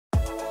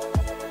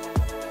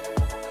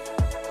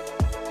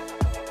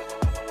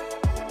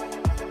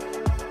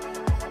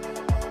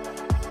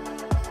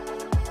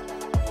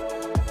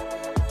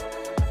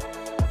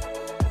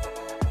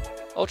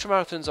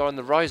Ultramarathons are on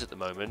the rise at the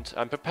moment,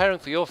 and preparing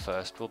for your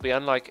first will be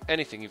unlike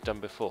anything you've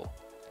done before.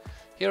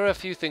 Here are a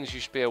few things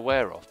you should be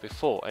aware of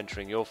before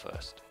entering your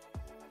first.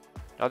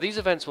 Now, these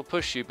events will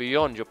push you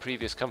beyond your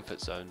previous comfort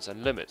zones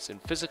and limits in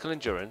physical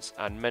endurance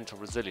and mental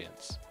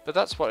resilience. But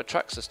that's what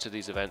attracts us to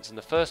these events in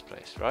the first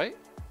place, right?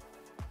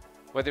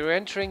 Whether you're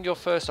entering your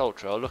first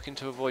ultra or looking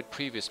to avoid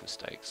previous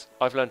mistakes,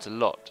 I've learnt a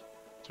lot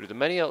through the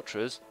many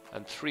ultras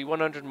and 3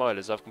 100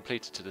 milers I've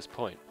completed to this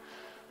point.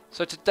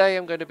 So today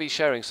I'm going to be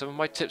sharing some of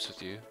my tips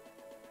with you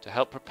to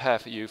help prepare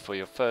you for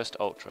your first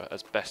ultra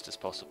as best as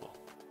possible.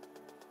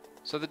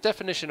 So the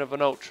definition of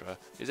an ultra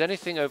is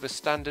anything over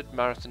standard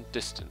marathon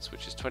distance,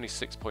 which is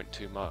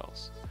 26.2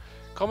 miles.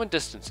 Common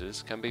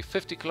distances can be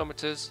 50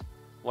 kilometers,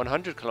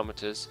 100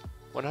 kilometers,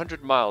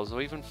 100 miles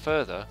or even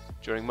further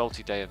during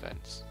multi-day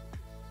events.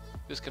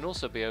 This can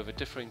also be over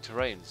differing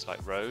terrains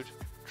like road,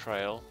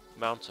 trail,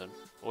 mountain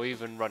or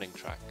even running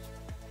track.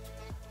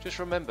 Just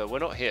remember, we're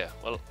not here,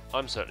 well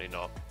I'm certainly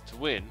not, to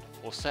win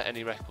or set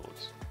any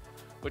records.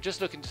 We're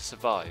just looking to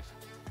survive.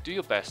 Do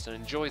your best and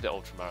enjoy the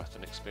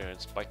ultramarathon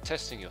experience by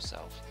testing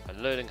yourself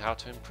and learning how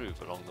to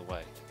improve along the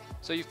way.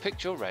 So you've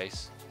picked your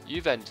race,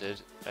 you've entered,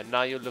 and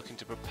now you're looking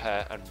to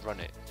prepare and run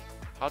it.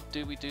 How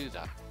do we do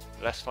that?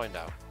 Let's find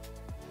out.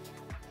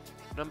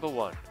 Number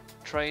 1.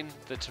 Train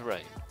the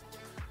terrain.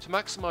 To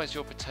maximise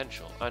your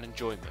potential and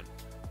enjoyment,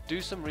 do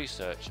some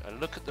research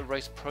and look at the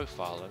race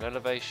profile and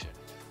elevation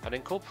and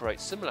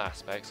incorporate similar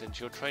aspects into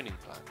your training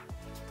plan.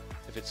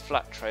 If it's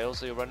flat trails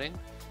that you're running,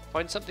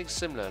 find something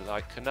similar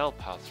like canal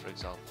paths for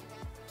example.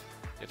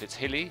 If it's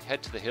hilly,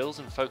 head to the hills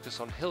and focus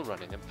on hill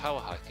running and power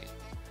hiking.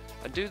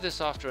 And do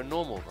this after a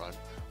normal run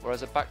or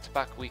as a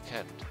back-to-back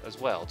weekend as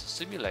well to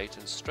simulate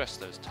and stress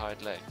those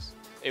tired legs.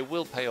 It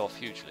will pay off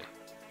hugely.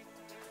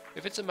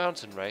 If it's a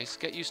mountain race,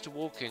 get used to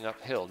walking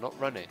uphill, not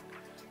running.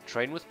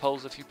 Train with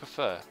poles if you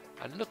prefer,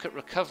 and look at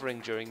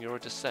recovering during your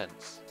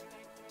descents.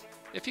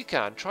 If you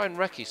can, try and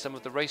recce some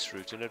of the race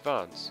route in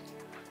advance.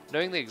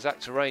 Knowing the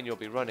exact terrain you'll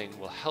be running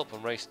will help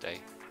on race day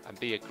and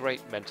be a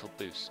great mental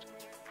boost.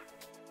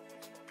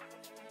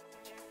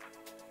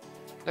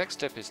 Next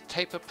tip is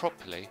taper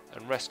properly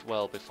and rest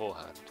well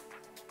beforehand.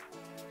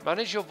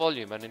 Manage your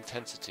volume and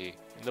intensity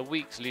in the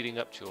weeks leading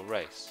up to your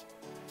race.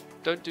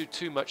 Don't do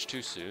too much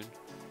too soon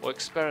or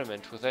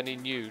experiment with any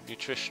new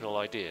nutritional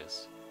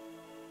ideas.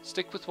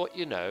 Stick with what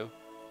you know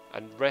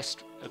and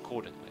rest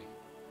accordingly.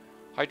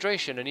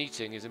 Hydration and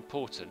eating is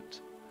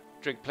important.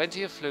 Drink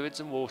plenty of fluids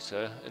and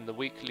water in the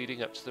week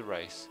leading up to the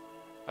race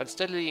and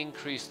steadily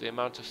increase the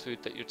amount of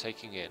food that you're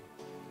taking in.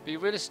 Be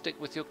realistic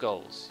with your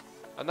goals,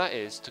 and that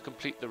is to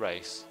complete the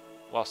race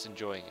whilst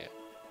enjoying it.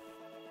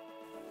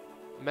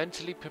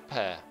 Mentally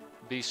prepare,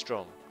 be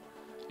strong.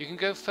 You can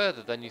go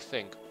further than you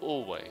think,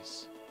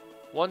 always.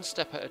 1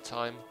 step at a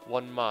time,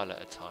 1 mile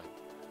at a time.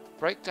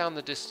 Break down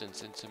the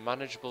distance into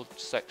manageable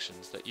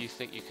sections that you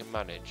think you can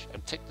manage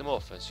and tick them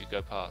off as you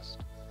go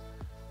past.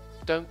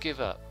 Don't give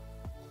up.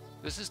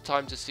 This is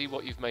time to see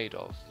what you've made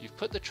of. You've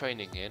put the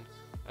training in,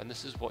 and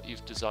this is what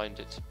you've designed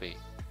it to be.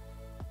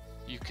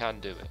 You can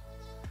do it.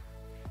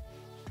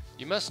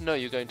 You must know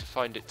you're going to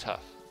find it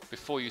tough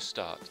before you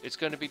start. It's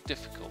going to be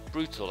difficult,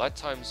 brutal, at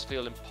times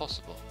feel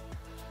impossible.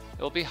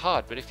 It will be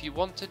hard, but if you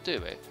want to do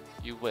it,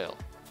 you will,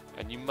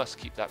 and you must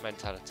keep that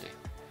mentality.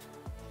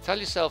 Tell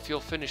yourself you'll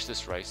finish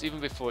this race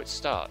even before it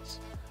starts.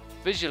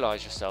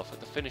 Visualize yourself at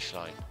the finish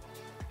line.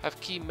 Have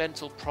key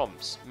mental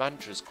prompts,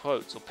 mantras,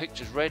 quotes or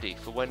pictures ready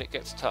for when it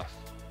gets tough,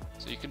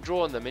 so you can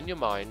draw on them in your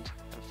mind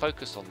and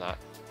focus on that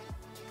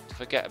to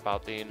forget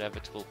about the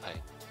inevitable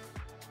pain.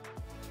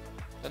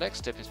 The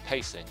next tip is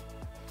pacing.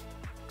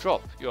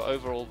 Drop your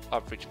overall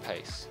average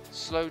pace.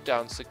 Slow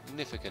down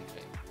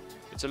significantly.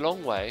 It's a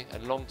long way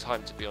and long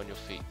time to be on your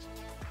feet.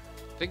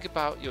 Think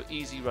about your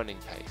easy running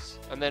pace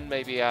and then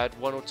maybe add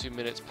 1 or 2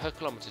 minutes per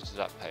kilometre to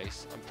that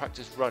pace and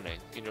practice running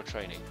in your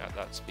training at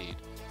that speed.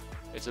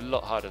 It's a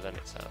lot harder than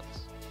it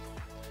sounds.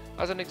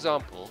 As an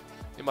example,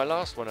 in my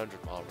last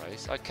 100-mile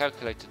race I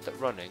calculated that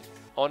running,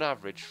 on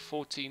average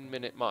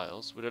 14-minute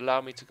miles, would allow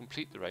me to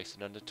complete the race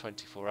in under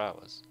 24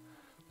 hours.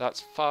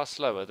 That's far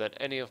slower than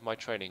any of my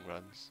training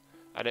runs,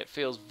 and it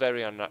feels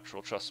very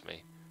unnatural, trust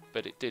me,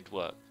 but it did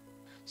work.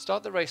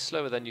 Start the race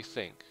slower than you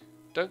think.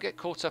 Don't get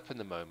caught up in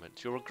the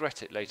moment, you'll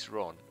regret it later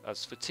on,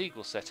 as fatigue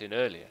will set in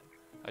earlier,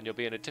 and you'll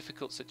be in a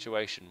difficult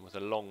situation with a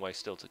long way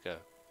still to go.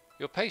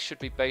 Your pace should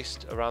be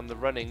based around the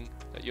running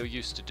that you're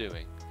used to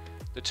doing,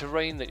 the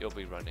terrain that you'll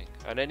be running,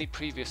 and any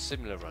previous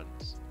similar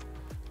runs.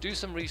 Do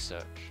some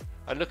research,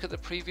 and look at the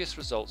previous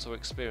results or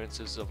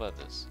experiences of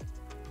others.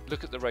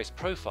 Look at the race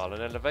profile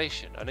and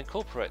elevation, and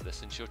incorporate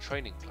this into your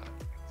training plan.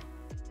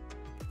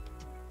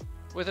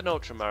 With an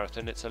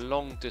ultramarathon, it's a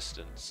long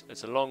distance,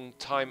 it's a long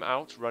time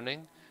out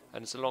running,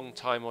 and it's a long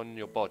time on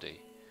your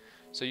body,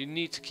 so you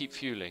need to keep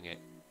fueling it.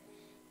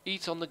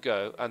 Eat on the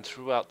go and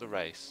throughout the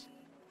race.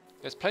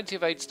 There's plenty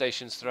of aid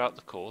stations throughout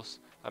the course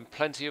and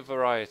plenty of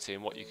variety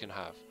in what you can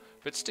have,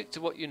 but stick to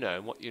what you know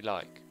and what you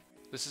like.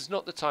 This is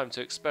not the time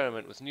to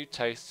experiment with new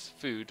tastes,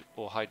 food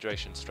or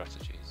hydration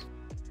strategies.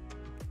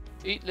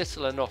 Eat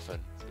little and often,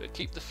 but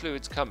keep the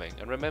fluids coming,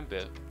 and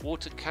remember,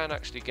 water can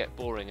actually get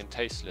boring and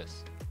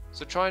tasteless.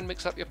 So try and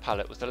mix up your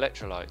palate with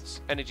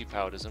electrolytes, energy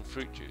powders and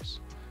fruit juice.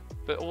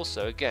 But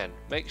also, again,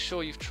 make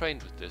sure you've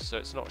trained with this so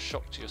it's not a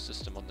shock to your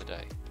system on the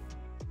day.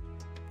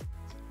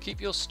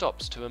 Keep your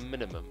stops to a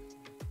minimum.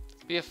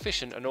 Be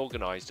efficient and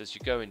organised as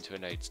you go into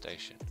an aid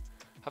station.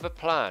 Have a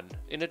plan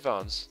in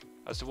advance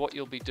as to what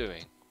you'll be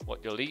doing,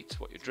 what you'll eat,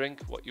 what you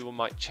drink, what you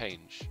might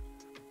change.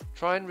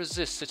 Try and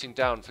resist sitting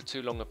down for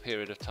too long a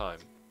period of time.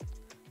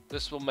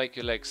 This will make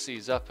your legs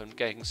seize up and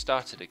getting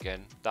started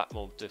again that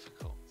more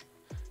difficult.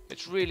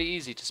 It's really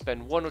easy to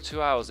spend 1 or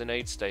 2 hours in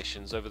aid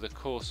stations over the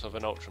course of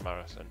an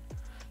ultramarathon,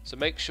 so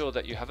make sure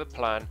that you have a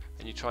plan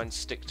and you try and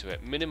stick to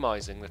it,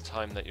 minimising the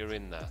time that you're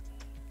in there.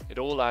 It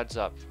all adds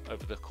up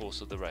over the course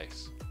of the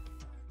race.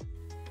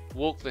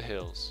 Walk the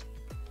hills.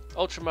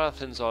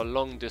 Ultramarathons are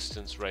long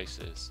distance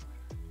races.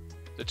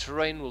 The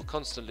terrain will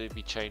constantly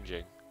be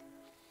changing.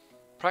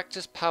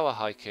 Practice power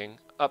hiking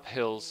up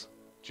hills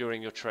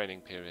during your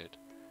training period.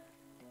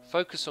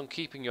 Focus on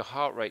keeping your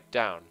heart rate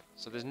down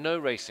so there's no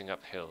racing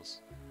up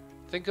hills.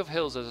 Think of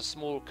hills as a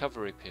small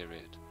recovery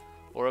period,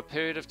 or a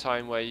period of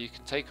time where you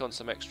can take on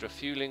some extra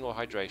fueling or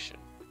hydration.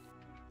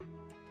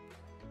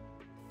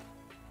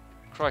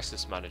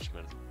 Crisis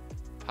management.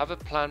 Have a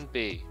plan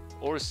B,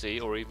 or a C,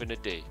 or even a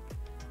D.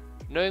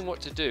 Knowing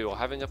what to do or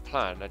having a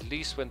plan, at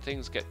least when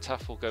things get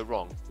tough or go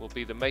wrong, will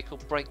be the make or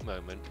break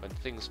moment when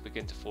things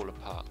begin to fall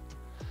apart.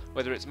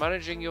 Whether it's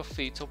managing your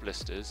feet or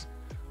blisters,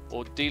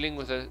 or dealing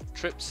with a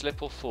trip,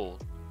 slip or fall,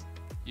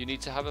 you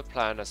need to have a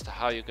plan as to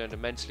how you're going to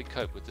mentally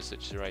cope with the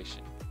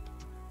situation.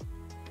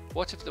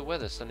 What if the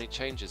weather suddenly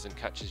changes and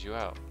catches you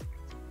out?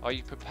 Are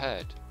you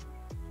prepared?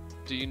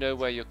 Do you know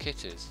where your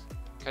kit is?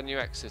 Can you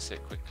access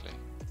it quickly?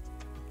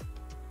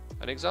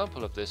 An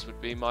example of this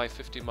would be my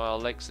 50-mile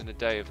Legs in a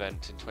Day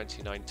event in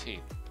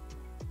 2019.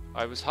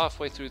 I was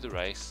halfway through the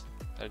race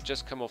and had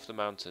just come off the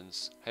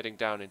mountains heading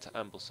down into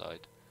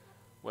Ambleside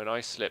when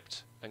I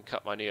slipped and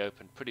cut my knee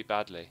open pretty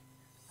badly.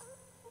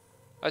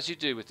 As you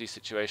do with these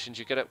situations,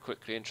 you get up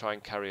quickly and try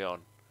and carry on.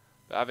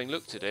 But having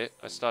looked at it,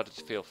 I started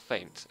to feel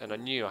faint, and I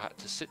knew I had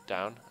to sit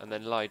down and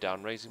then lie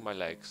down, raising my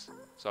legs,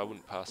 so I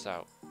wouldn't pass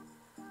out.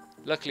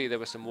 Luckily there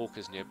were some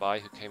walkers nearby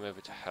who came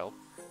over to help,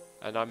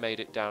 and I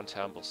made it down to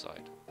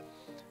Ambleside.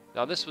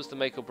 Now this was the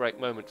make or break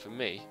moment for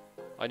me.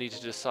 I needed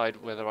to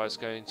decide whether I was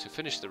going to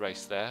finish the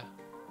race there,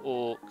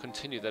 or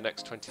continue the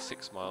next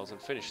 26 miles and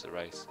finish the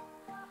race.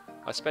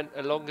 I spent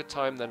a longer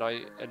time than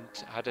I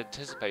had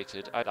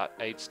anticipated at that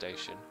aid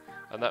station,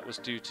 and that was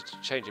due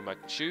to changing my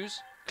shoes,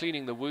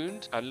 cleaning the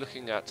wound, and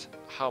looking at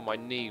how my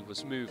knee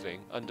was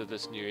moving under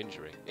this new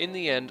injury. In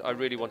the end, I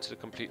really wanted to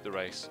complete the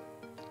race,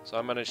 so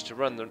I managed to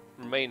run the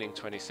remaining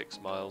 26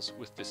 miles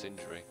with this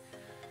injury.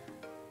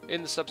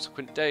 In the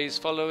subsequent days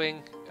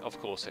following, of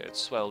course it had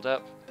swelled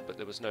up, but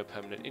there was no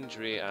permanent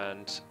injury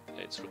and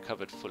it's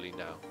recovered fully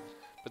now.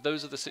 But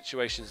those are the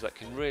situations that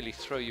can really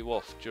throw you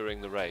off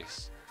during the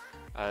race,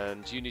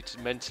 and you need to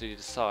mentally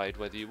decide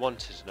whether you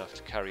want it enough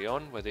to carry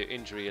on, whether your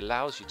injury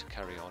allows you to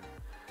carry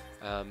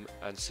on,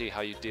 and see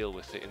how you deal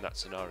with it in that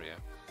scenario.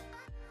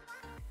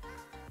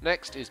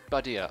 Next is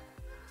buddy up.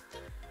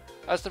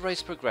 As the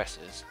race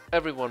progresses,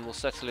 everyone will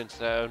settle into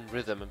their own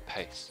rhythm and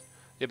pace.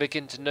 You'll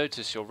begin to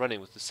notice you're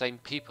running with the same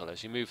people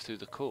as you move through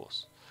the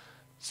course.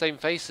 Same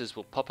faces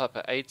will pop up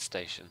at aid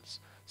stations.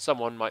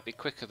 Someone might be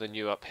quicker than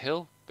you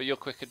uphill, but you're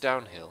quicker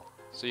downhill,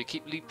 so you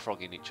keep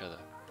leapfrogging each other.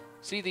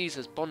 See these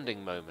as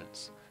bonding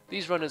moments.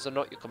 These runners are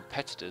not your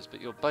competitors,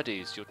 but your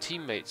buddies, your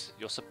teammates,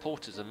 your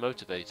supporters and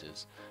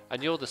motivators,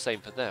 and you're the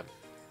same for them.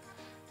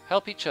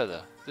 Help each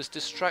other. This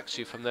distracts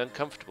you from the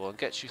uncomfortable and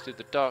gets you through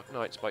the dark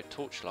nights by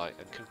torchlight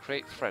and can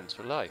create friends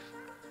for life.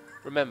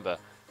 Remember,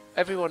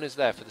 everyone is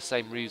there for the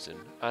same reason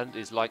and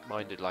is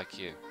like-minded like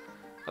you.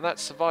 And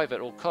that's survive at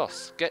all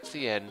costs, get to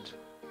the end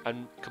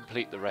and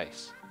complete the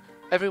race.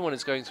 Everyone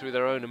is going through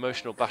their own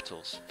emotional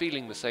battles,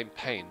 feeling the same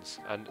pains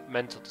and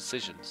mental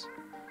decisions.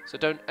 So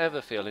don't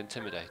ever feel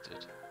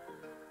intimidated.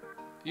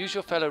 Use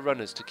your fellow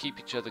runners to keep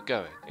each other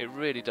going. It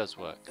really does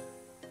work.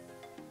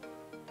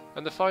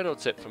 And the final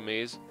tip from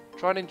me is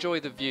try and enjoy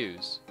the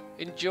views.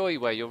 Enjoy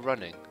where you're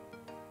running.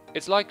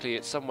 It's likely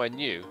it's somewhere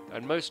new,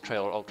 and most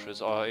trail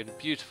ultras are in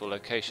beautiful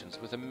locations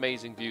with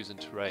amazing views and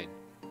terrain.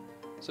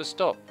 So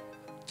stop,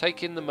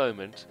 take in the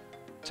moment,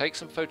 take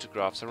some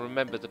photographs and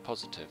remember the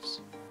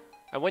positives.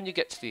 And when you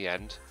get to the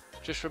end,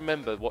 just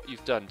remember what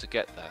you've done to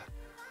get there.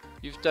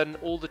 You've done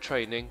all the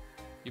training,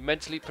 you're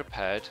mentally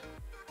prepared,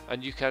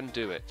 and you can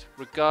do it,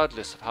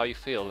 regardless of how you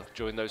feel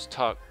during those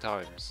dark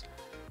times.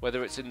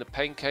 Whether it's in the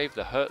pain cave,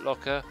 the hurt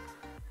locker,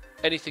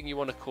 anything you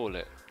want to call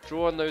it.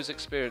 Draw on those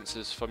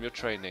experiences from your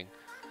training.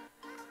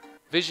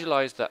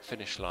 Visualize that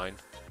finish line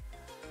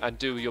and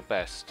do your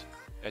best,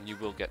 and you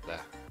will get there.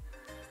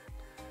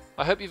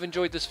 I hope you've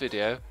enjoyed this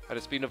video and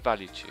it's been of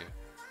value to you.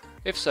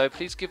 If so,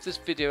 please give this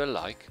video a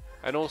like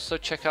and also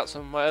check out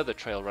some of my other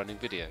trail running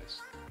videos.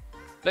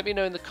 Let me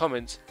know in the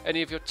comments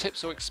any of your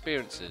tips or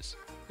experiences.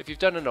 If you've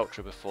done an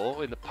ultra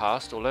before in the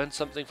past or learned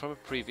something from a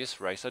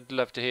previous race, I'd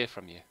love to hear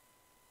from you.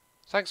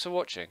 Thanks for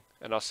watching,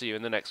 and I'll see you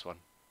in the next one.